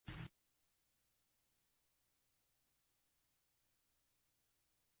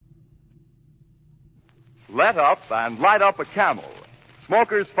let up and light up a Camel.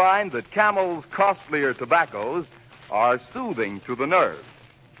 Smokers find that Camel's costlier tobaccos are soothing to the nerves.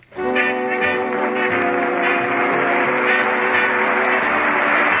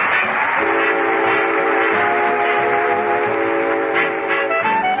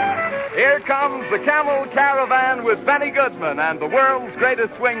 Here comes the Camel Caravan with Benny Goodman and the world's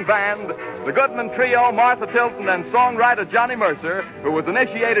greatest swing band, the Goodman Trio, Martha Tilton, and songwriter Johnny Mercer, who was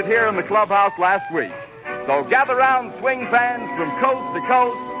initiated here in the clubhouse last week. So gather round, swing fans from coast to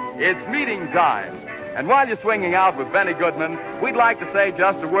coast. It's meeting time. And while you're swinging out with Benny Goodman, we'd like to say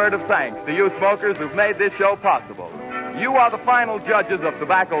just a word of thanks to you smokers who've made this show possible. You are the final judges of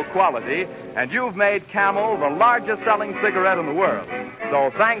tobacco quality, and you've made Camel the largest selling cigarette in the world. So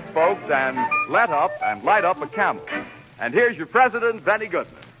thanks, folks, and let up and light up a Camel. And here's your president, Benny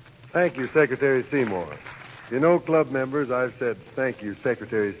Goodman. Thank you, Secretary Seymour. You know, club members, I've said thank you,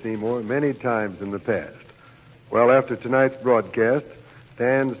 Secretary Seymour, many times in the past. Well, after tonight's broadcast,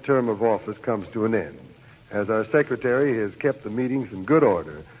 Dan's term of office comes to an end. As our secretary, he has kept the meetings in good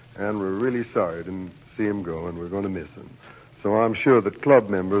order, and we're really sorry to see him go, and we're going to miss him. So I'm sure that club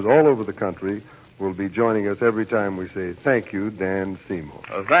members all over the country will be joining us every time we say, thank you, Dan Seymour.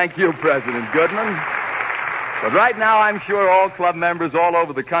 Well, thank you, President Goodman. But right now, I'm sure all club members all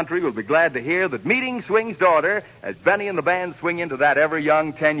over the country will be glad to hear that meeting swings to order as Benny and the band swing into that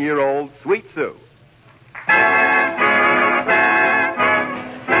ever-young 10-year-old Sweet Sue.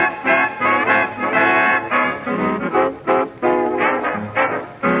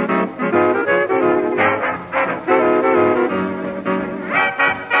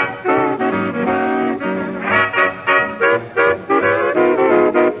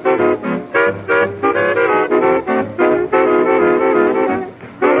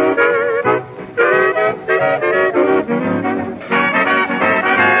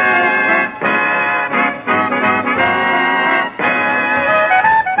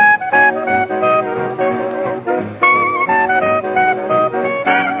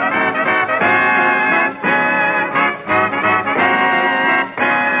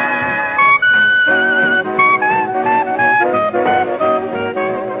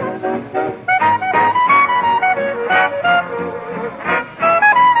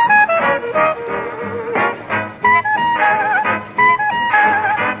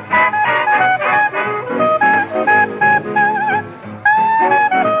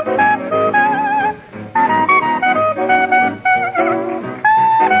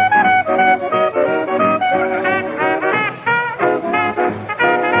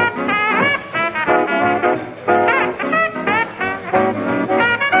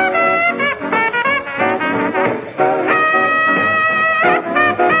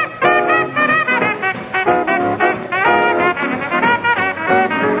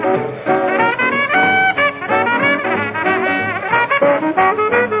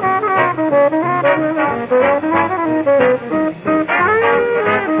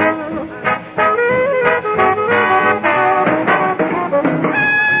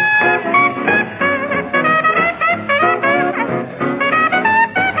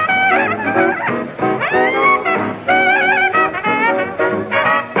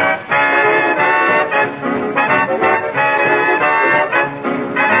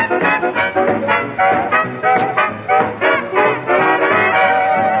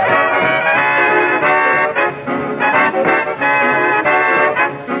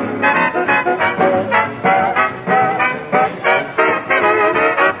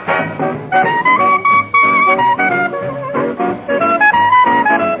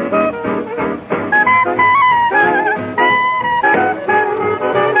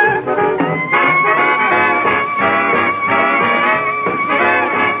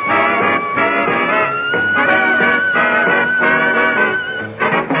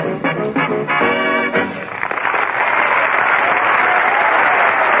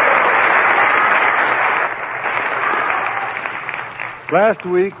 Last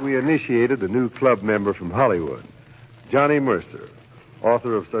week, we initiated a new club member from Hollywood, Johnny Mercer,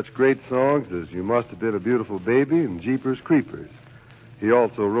 author of such great songs as You Must Have Been a Beautiful Baby and Jeepers Creepers. He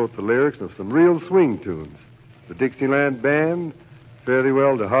also wrote the lyrics of some real swing tunes, the Dixieland Band, Fare Thee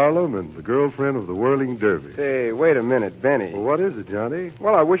Well to Harlem, and The Girlfriend of the Whirling Derby. Hey, wait a minute, Benny. Well, what is it, Johnny?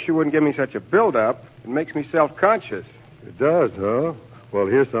 Well, I wish you wouldn't give me such a build-up. It makes me self-conscious. It does, huh? Well,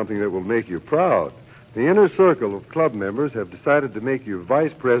 here's something that will make you proud. The inner circle of club members have decided to make you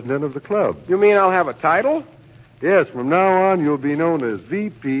vice president of the club. You mean I'll have a title? Yes, from now on, you'll be known as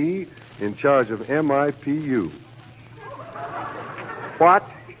VP in charge of MIPU. What?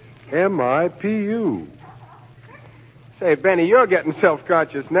 MIPU. Say, Benny, you're getting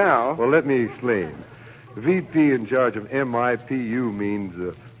self-conscious now. Well, let me explain. VP in charge of MIPU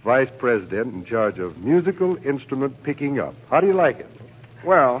means Vice President in charge of musical instrument picking up. How do you like it?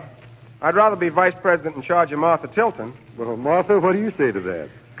 Well, I'd rather be vice president in charge of Martha Tilton. Well, Martha, what do you say to that?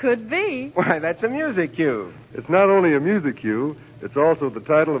 Could be. Why, that's a music cue. It's not only a music cue, it's also the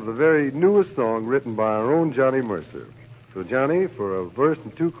title of the very newest song written by our own Johnny Mercer. So, Johnny, for a verse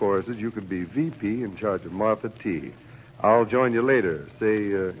and two choruses, you could be VP in charge of Martha T. I'll join you later,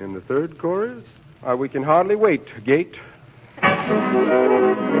 say in the third chorus. We can hardly wait, Gate.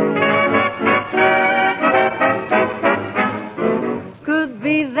 Could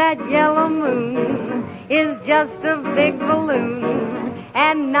be that yellow moon is just a big balloon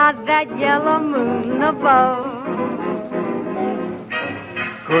and not that yellow moon above.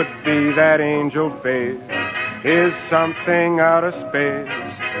 Could be that angel face is something out of space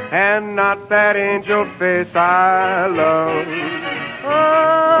and not that angel face I love.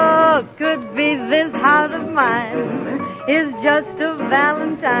 Oh, could be this heart of mine is just a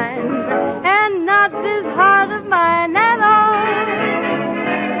valentine and not this heart of mine at all.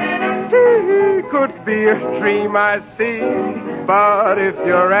 Could be a dream I see, but if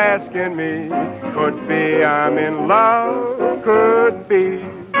you're asking me, could be I'm in love, could be.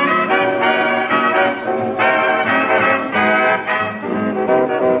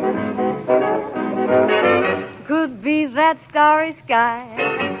 Could be that starry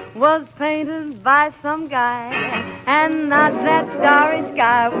sky was painted by some guy and not that starry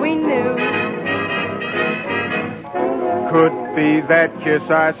sky we knew. Could be that kiss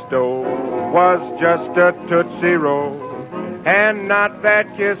I stole was just a Tootsie Roll and not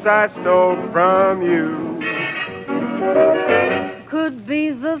that kiss I stole from you. Could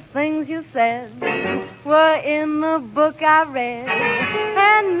be the things you said were in the book I read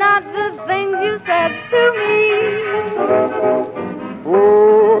and not the things you said to me.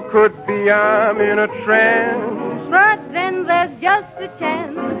 Oh, could be I'm in a trance, but then there's just a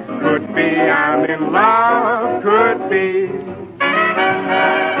chance. Could be I'm in love, could be.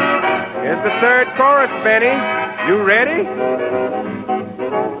 Here's the third chorus, Benny. You ready?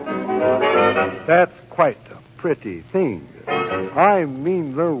 That's quite a pretty thing. I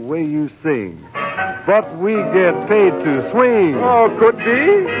mean the way you sing. But we get paid to swing. Oh, could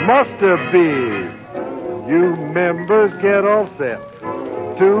be. Must be. You members get all set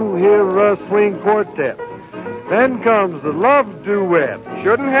to hear a swing quartet. Then comes the love duet.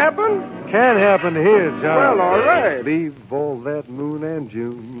 Shouldn't happen? Can't happen here, John. Well, all right. Leave all that moon and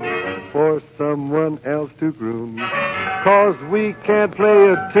June for someone else to groom. 'Cause we can't play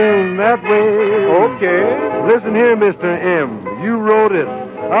a tune that way. Okay. Listen here, Mr. M. You wrote it.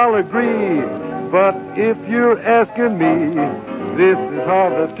 I'll agree. But if you're asking me, this is how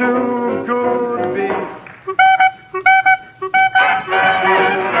the tune could be.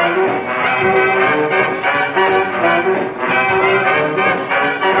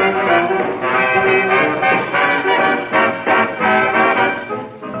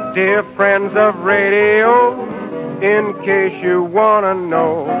 Dear friends of radio, in case you want to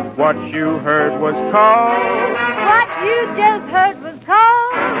know what you heard was called. What you just heard was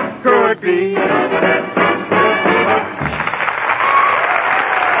called. Could be.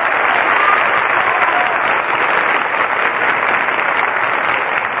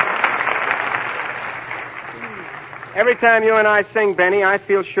 Every time you and I sing, Benny, I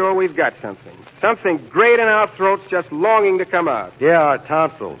feel sure we've got something. Something great in our throats just longing to come out. Yeah, our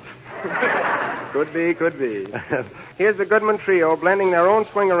tonsils. Could be, could be. Here's the Goodman Trio blending their own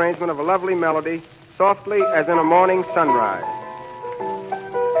swing arrangement of a lovely melody, softly as in a morning sunrise.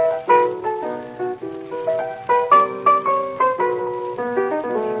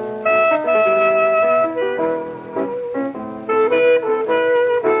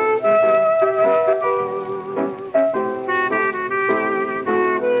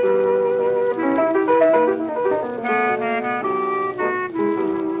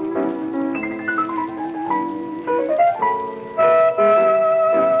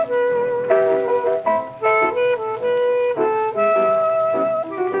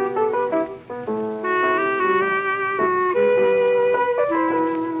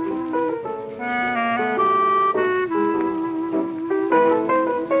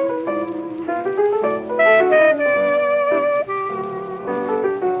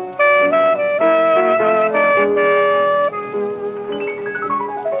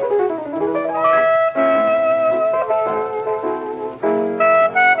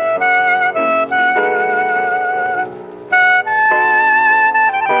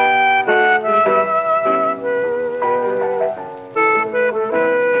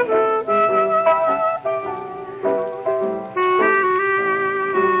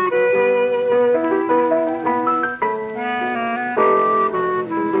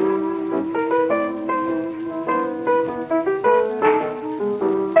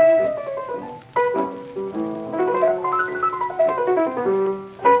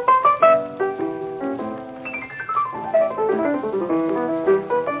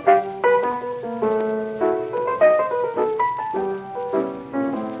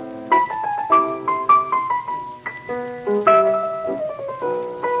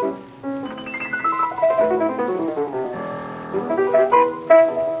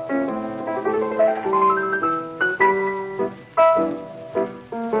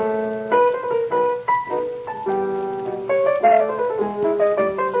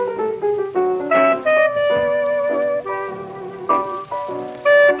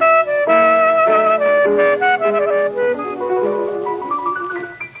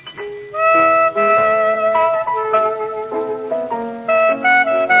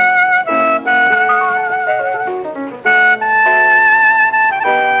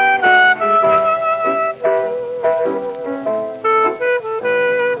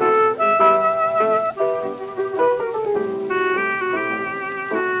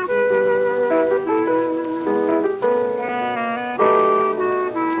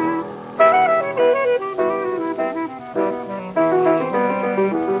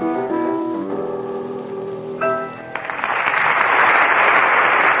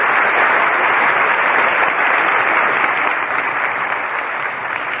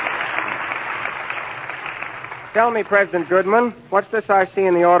 Tell me, President Goodman, what's this I see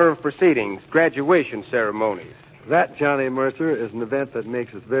in the order of proceedings? Graduation ceremonies. That, Johnny Mercer, is an event that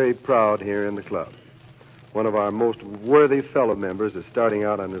makes us very proud here in the club. One of our most worthy fellow members is starting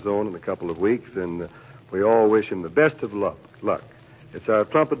out on his own in a couple of weeks, and we all wish him the best of luck. It's our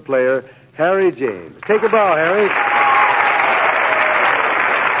trumpet player, Harry James. Take a bow, Harry.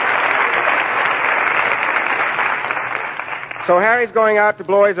 So Harry's going out to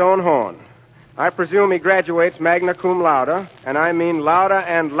blow his own horn. I presume he graduates magna cum laude, and I mean louder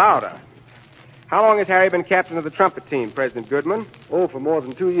and louder. How long has Harry been captain of the trumpet team, President Goodman? Oh, for more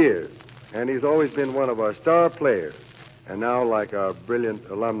than 2 years. And he's always been one of our star players. And now, like our brilliant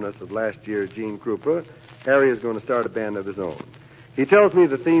alumnus of last year, Gene Krupa, Harry is going to start a band of his own. He tells me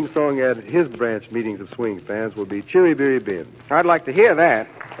the theme song at his branch meetings of swing fans will be Chiri Biri Bin. I'd like to hear that.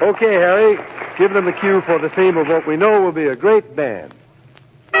 Okay, Harry, give them the cue for the theme of what we know will be a great band.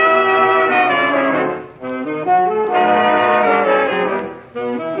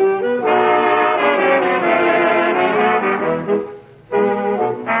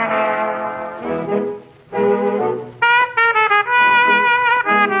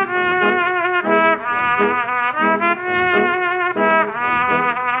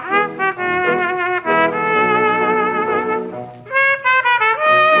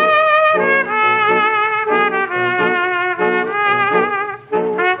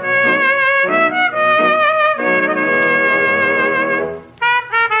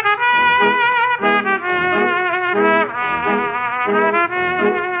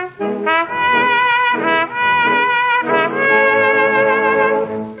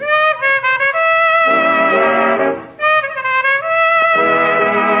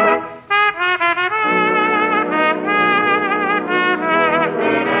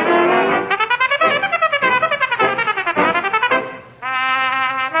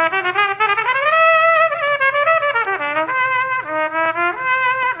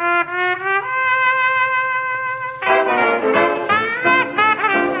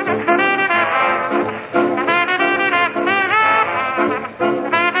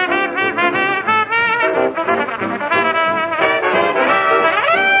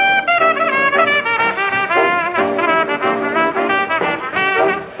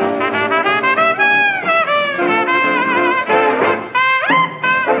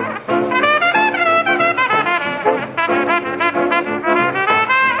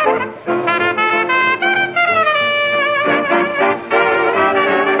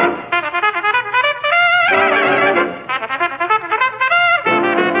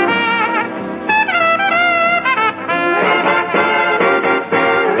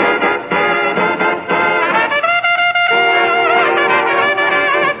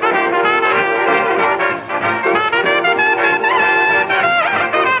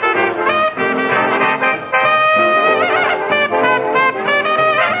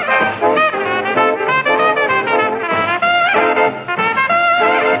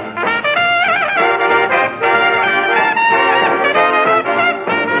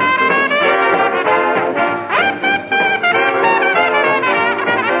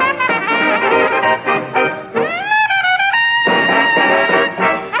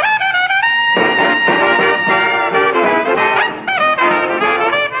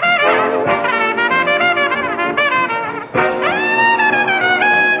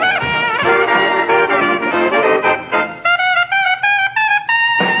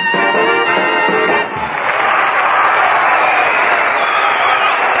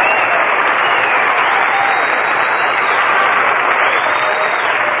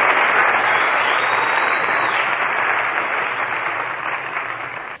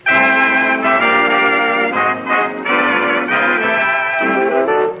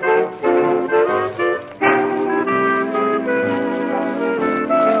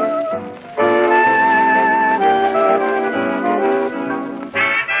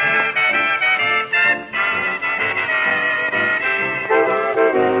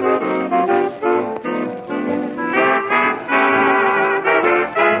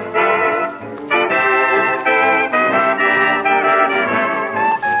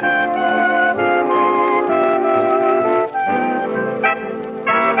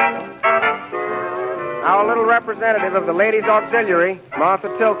 representative of the Ladies' Auxiliary, Martha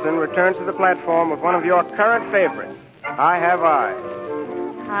Tilton, returns to the platform with one of your current favorites, I Have Eyes.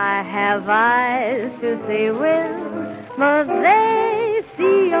 I have eyes to see with, but they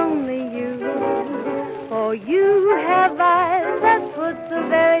see only you. For you have eyes that put the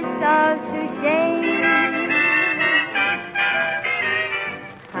very stars to shame.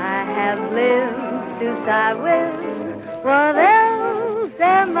 I have lips to sigh with, what else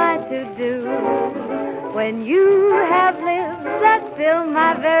am I to do? when you have lips that fill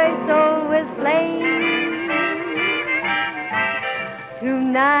my very soul with flame.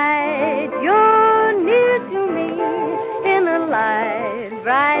 Tonight you're near to me in a light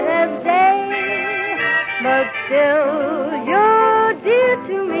bright as day, but still you're dear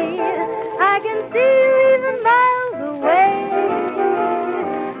to me. I can see you even miles away.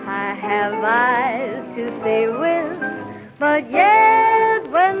 I have eyes to see with, but yet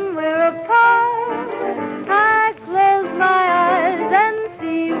when we're apart, I close my eyes and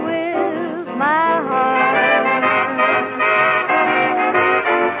see with my heart.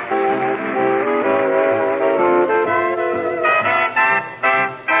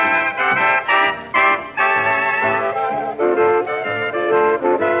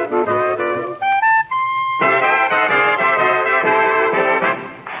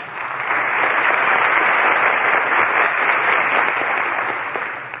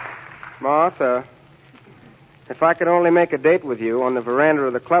 Martha, if I could only make a date with you on the veranda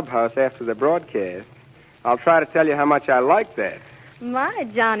of the clubhouse after the broadcast, I'll try to tell you how much I like that. My,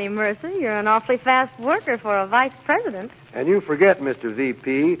 Johnny Mercer, you're an awfully fast worker for a vice president. And you forget, Mr.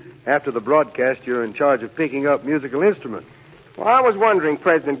 VP, after the broadcast, you're in charge of picking up musical instruments. Well, I was wondering,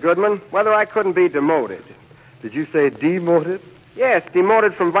 President Goodman, whether I couldn't be demoted. Did you say demoted? Yes,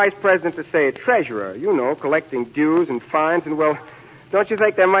 demoted from vice president to, say, treasurer. You know, collecting dues and fines, and, well, don't you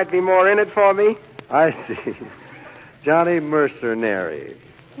think there might be more in it for me? I see. Johnny Mercenary.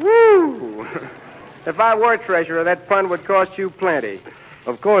 Woo! If I were treasurer, that pun would cost you plenty.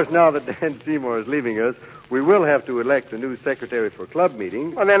 Of course, now that Dan Seymour is leaving us, we will have to elect a new secretary for club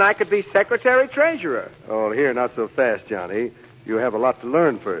meetings. Well, then I could be secretary-treasurer. Oh, here, not so fast, Johnny. You have a lot to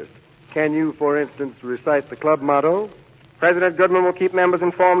learn first. Can you, for instance, recite the club motto? President Goodman will keep members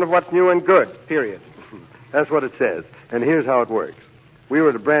informed of what's new and good, period. That's what it says. And here's how it works. We were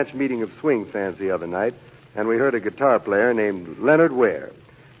at a branch meeting of swing fans the other night, and we heard a guitar player named Leonard Ware.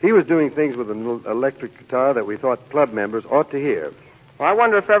 He was doing things with an electric guitar that we thought club members ought to hear. Well, I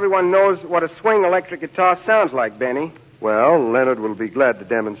wonder if everyone knows what a swing electric guitar sounds like, Benny. Well, Leonard will be glad to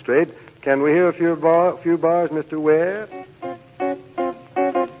demonstrate. Can we hear a few bars, Mr. Ware?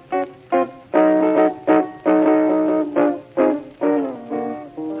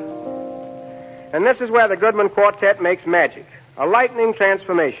 And this is where the Goodman Quartet makes magic. A lightning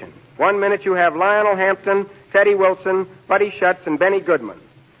transformation. 1 minute you have Lionel Hampton, Teddy Wilson, Buddy Schutz, and Benny Goodman.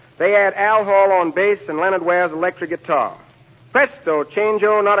 They add Al Hall on bass and Leonard Ware's electric guitar. Presto,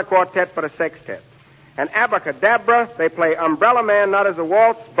 changeo, not a quartet, but a sextet. And abracadabra, they play Umbrella Man not as a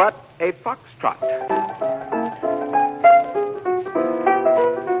waltz, but a foxtrot.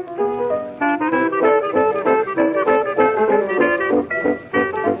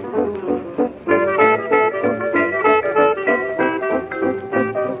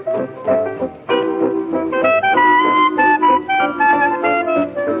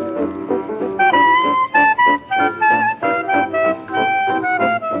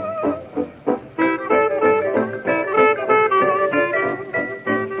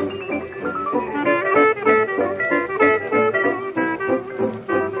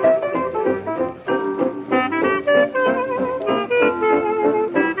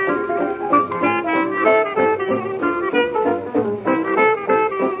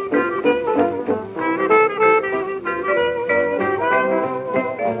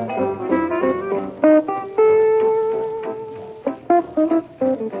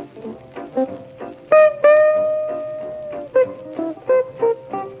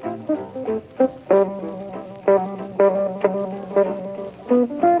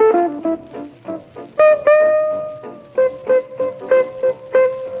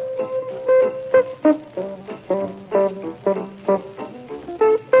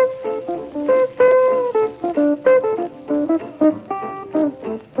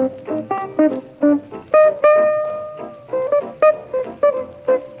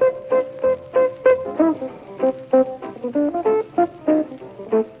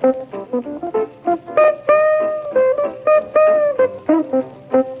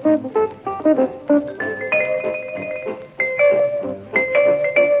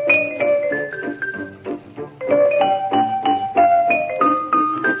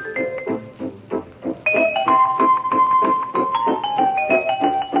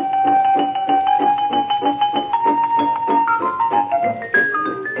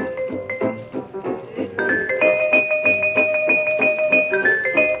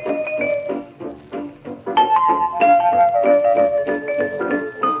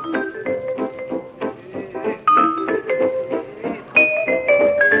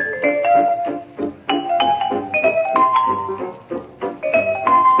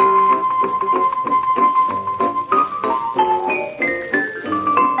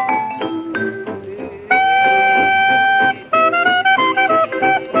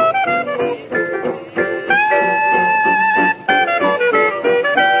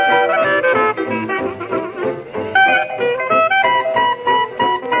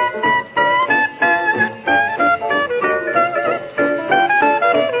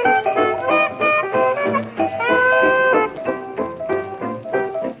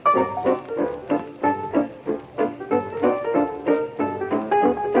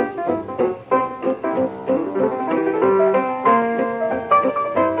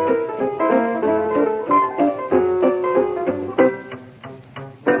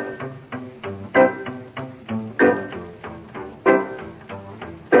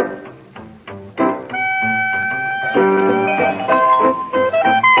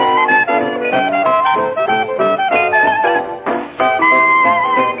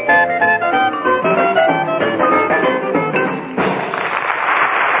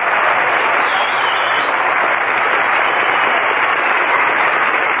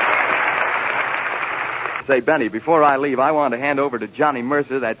 Say, Benny, before I leave, I want to hand over to Johnny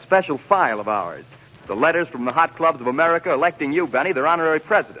Mercer that special file of ours. The letters from the Hot Clubs of America electing you, Benny, their honorary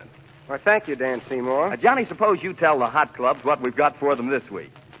president. Well, thank you, Dan Seymour. Johnny, suppose you tell the Hot Clubs what we've got for them this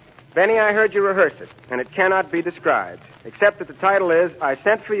week. Benny, I heard you rehearse it, and it cannot be described, except that the title is, I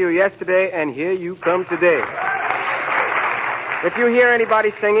Sent for You Yesterday, and Here You Come Today. If you hear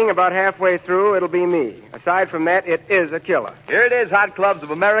anybody singing about halfway through, it'll be me. Aside from that, it is a killer. Here it is, Hot Clubs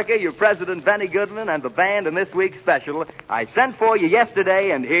of America, your president, Benny Goodman, and the band in this week's special, I Sent for You Yesterday,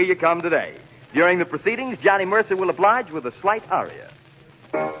 and Here You Come Today. During the proceedings, Johnny Mercer will oblige with a slight aria.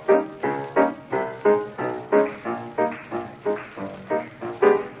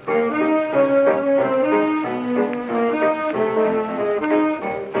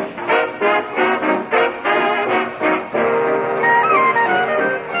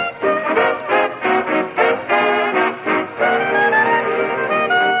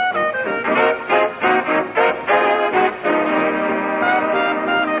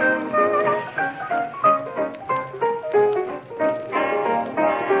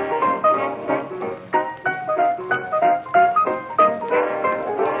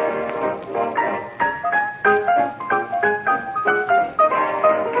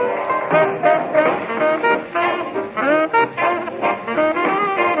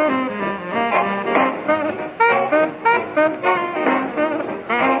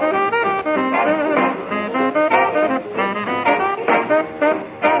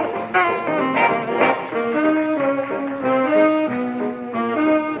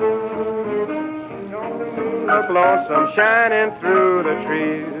 Lonesome shining through the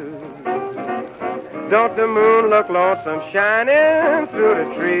trees. Don't the moon look lonesome shining through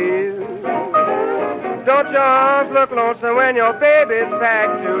the trees? Don't your arms look lonesome when your baby's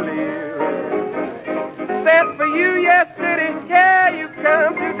packed to leave? Sent for you yesterday, yeah, you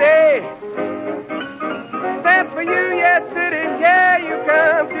come today. Sent for you yesterday, yeah, you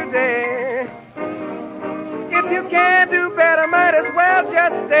come today. If you can't do better, might as well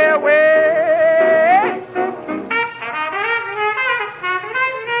just stay away.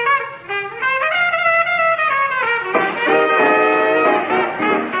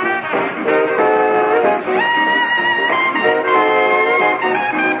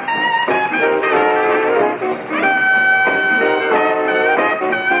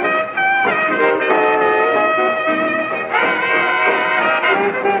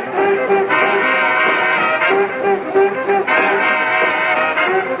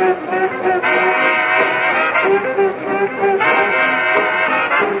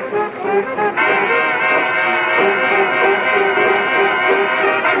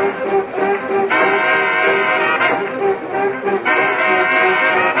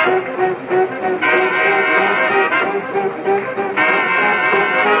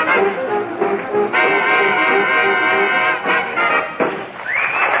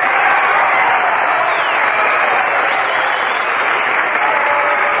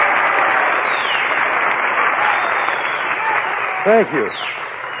 Thank you.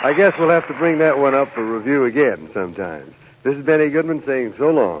 I guess we'll have to bring that one up for review again sometime. This is Benny Goodman saying so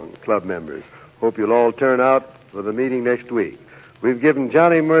long, club members. Hope you'll all turn out for the meeting next week. We've given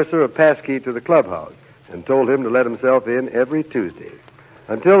Johnny Mercer a passkey to the clubhouse and told him to let himself in every Tuesday.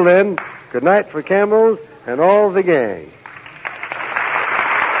 Until then, good night for Camel and all the gang.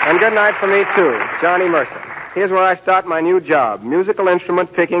 And good night for me, too, Johnny Mercer. Here's where I start my new job, musical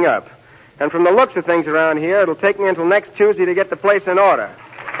instrument picking up. And from the looks of things around here, it'll take me until next Tuesday to get the place in order.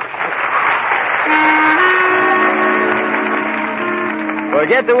 Well,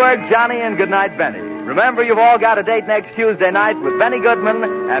 get to work, Johnny, and good night, Benny. Remember, you've all got a date next Tuesday night with Benny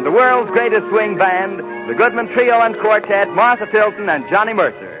Goodman and the world's greatest swing band, the Goodman Trio and Quartet, Martha Tilton, and Johnny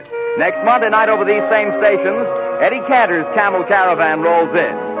Mercer. Next Monday night over these same stations, Eddie Cantor's Camel Caravan rolls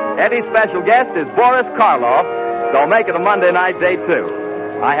in. Eddie's special guest is Boris Karloff, so make it a Monday night date, too.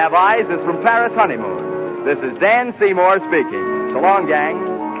 I Have Eyes is from Paris Honeymoon. This is Dan Seymour speaking. So long, gang.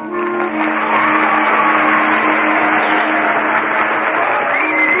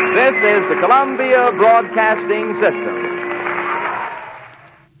 This is the Columbia Broadcasting System.